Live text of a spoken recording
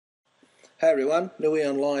Hey everyone, NUI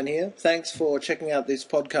Online here. Thanks for checking out this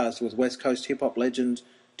podcast with West Coast hip-hop legend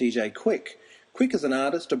DJ Quik. Quik is an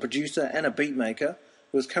artist, a producer and a beatmaker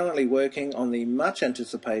who is currently working on the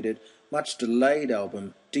much-anticipated, much-delayed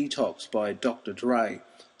album Detox by Dr. Dre.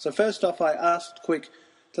 So first off, I asked Quik,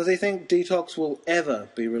 does he think Detox will ever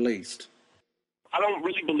be released? I don't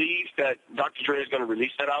really believe that Dr. Dre is going to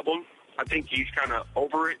release that album. I think he's kind of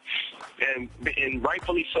over it, and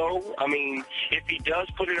rightfully so. I mean, if he does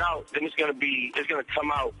put it out, then it's going to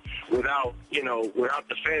come out without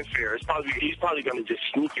the fanfare. He's probably going to just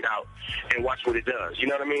sneak it out and watch what it does. You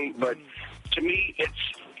know what I mean? But to me, it's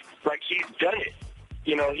like he's done it.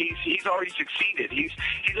 You know, he's already succeeded. He's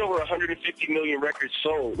over 150 million records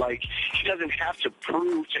sold. Like, he doesn't have to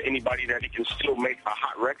prove to anybody that he can still make a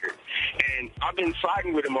hot record. And I've been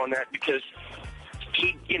siding with him on that because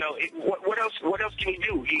what else can he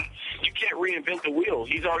do? You can't reinvent the wheel.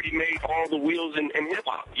 He's already made all the wheels in hip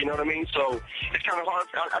hop. You know what I mean? So it's kind of hard.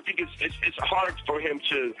 I think it's hard for him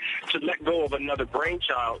to let go of another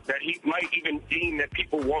brainchild that he might even deem that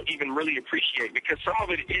people won't even really appreciate, because some of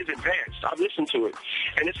it is advanced. I've listened to it,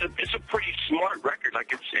 and it's a pretty smart record.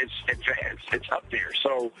 Like, it's advanced. It's up there.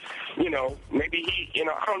 So maybe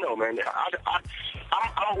I don't know, man.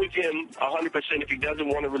 I'm with him 100% if he doesn't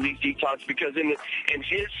want to release Detox, because in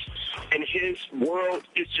his world,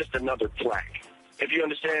 it's just another plaque, if you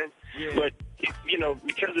understand. Yeah. But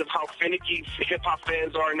because of how finicky hip-hop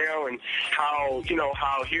fans are now, and how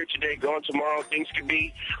here today, gone tomorrow things could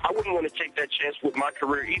be, I wouldn't want to take that chance with my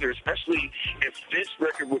career either, especially if this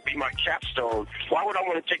record would be my capstone. Why would I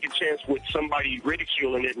want to take a chance with somebody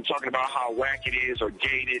ridiculing it and talking about how whack it is or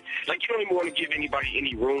dated? Like, you don't even want to give anybody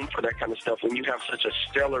any room for that kind of stuff when you have such a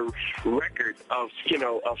stellar record of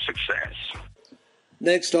success.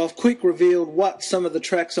 Next off, Quik revealed what some of the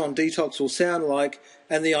tracks on Detox will sound like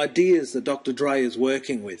and the ideas that Dr. Dre is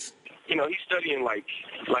working with. He's studying like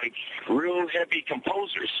real heavy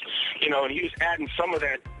composers, and he was adding some of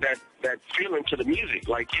that feeling to the music,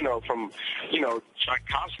 like, from,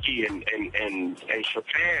 Tchaikovsky and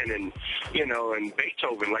Chopin and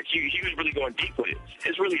Beethoven. Like, he was really going deep with it.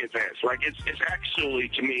 It's really advanced. Like, it's actually,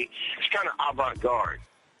 to me, it's kind of avant-garde.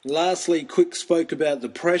 Lastly, Quik spoke about the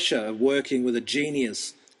pressure of working with a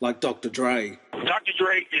genius like Dr. Dre. Dr.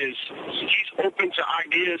 Dre he's open to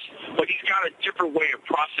ideas, but he's got a different way of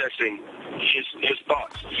processing his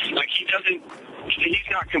thoughts. Like, he's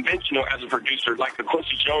not conventional as a producer like the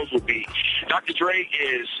Quincy Jones would be. Dr. Dre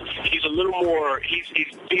he's a little more, he's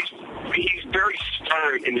very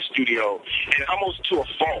stern in the studio, and almost to a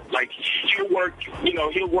fault. Like, he'll work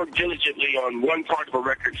diligently on one part of a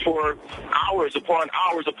record for hours upon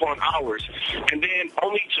hours upon hours, and then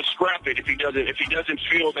only to scrap it if he doesn't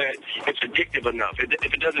feel that it's addictive enough, if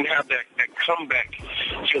it doesn't have that comeback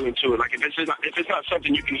feeling to it. Like, if it's not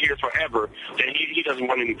something you can hear forever, then he doesn't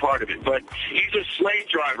want any part of it. But he's a slave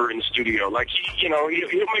driver in the studio. Like, he'll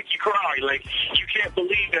make you cry. Like, you can't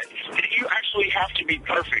believe that you actually have to be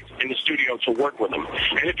perfect in the studio to work with him.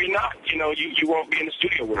 And if you're not, you won't be in the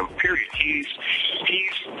studio with him, period. He's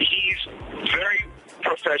very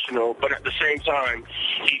professional, but at the same time,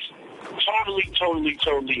 he's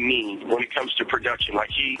totally mean when it comes to production. Like,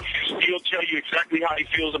 he'll tell you exactly how he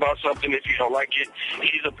feels about something if you don't like it.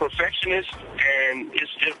 He's a perfectionist, and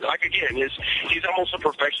it's like, again, he's almost a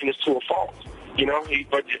perfectionist to a fault.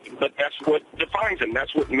 But that's what defines him.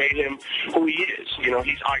 That's what made him who he is.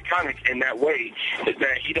 He's iconic in that way, is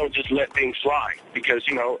that he don't just let things slide, because,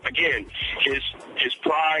 again, his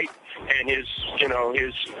pride and his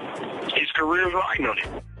career is riding on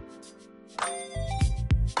it.